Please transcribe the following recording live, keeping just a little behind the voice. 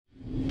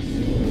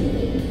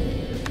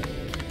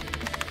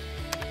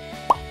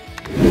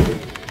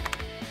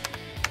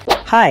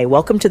Hi,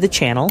 welcome to the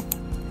channel.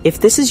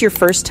 If this is your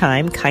first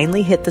time,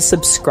 kindly hit the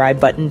subscribe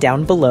button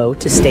down below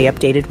to stay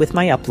updated with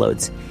my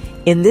uploads.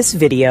 In this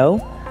video,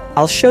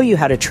 I'll show you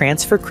how to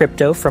transfer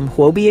crypto from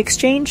Huobi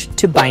Exchange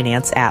to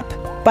Binance app.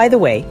 By the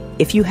way,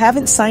 if you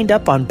haven't signed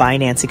up on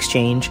Binance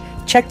Exchange,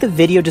 check the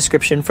video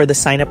description for the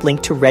sign up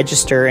link to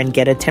register and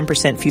get a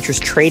 10% futures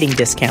trading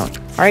discount.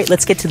 Alright,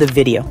 let's get to the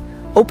video.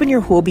 Open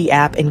your Huobi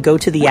app and go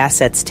to the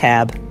Assets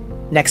tab.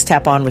 Next,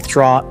 tap on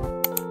Withdraw.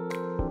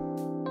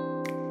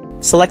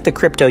 Select the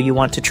crypto you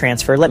want to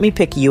transfer. Let me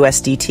pick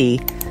USDT.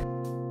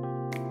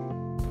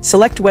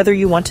 Select whether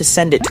you want to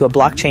send it to a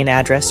blockchain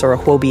address or a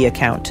Huobi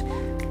account.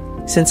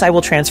 Since I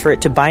will transfer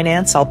it to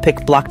Binance, I'll pick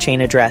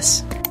blockchain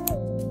address.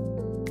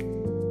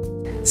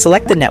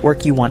 Select the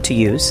network you want to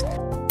use.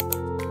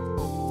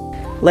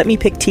 Let me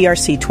pick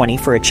TRC20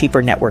 for a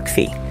cheaper network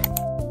fee.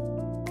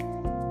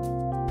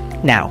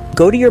 Now,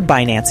 go to your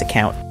Binance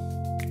account.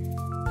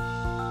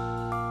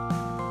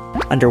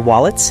 Under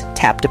Wallets,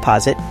 tap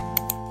Deposit.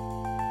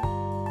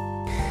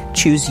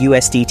 Choose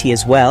USDT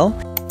as well,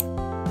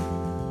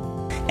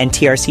 and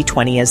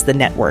TRC20 as the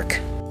network.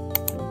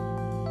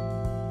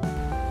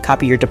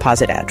 Copy your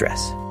deposit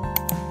address.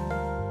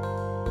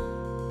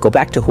 Go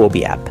back to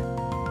Huobi app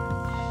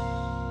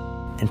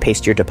and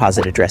paste your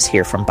deposit address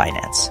here from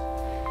Binance.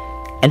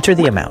 Enter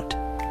the amount.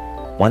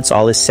 Once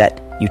all is set,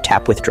 you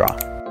tap Withdraw.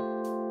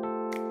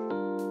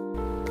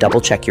 Double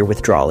check your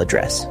withdrawal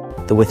address.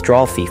 The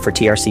withdrawal fee for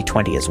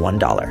TRC20 is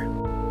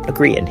 $1.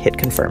 Agree and hit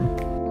Confirm.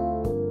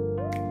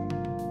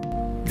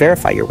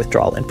 Verify your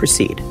withdrawal and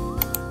proceed.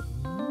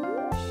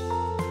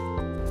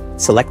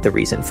 Select the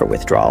reason for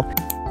withdrawal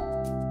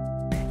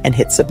and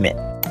hit Submit.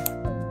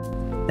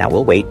 Now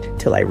we'll wait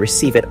till I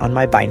receive it on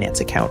my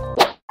Binance account.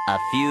 A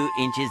few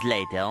inches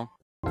later.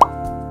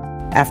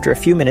 After a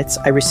few minutes,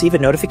 I receive a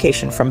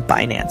notification from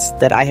Binance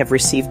that I have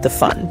received the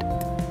fund.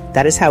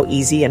 That is how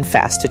easy and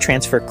fast to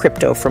transfer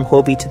crypto from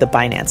Huobi to the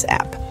Binance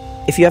app.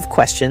 If you have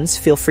questions,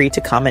 feel free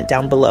to comment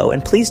down below,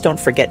 and please don't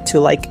forget to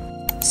like,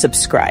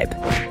 subscribe,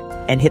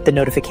 and hit the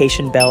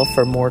notification bell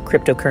for more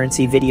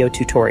cryptocurrency video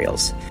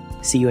tutorials.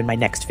 See you in my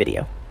next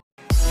video.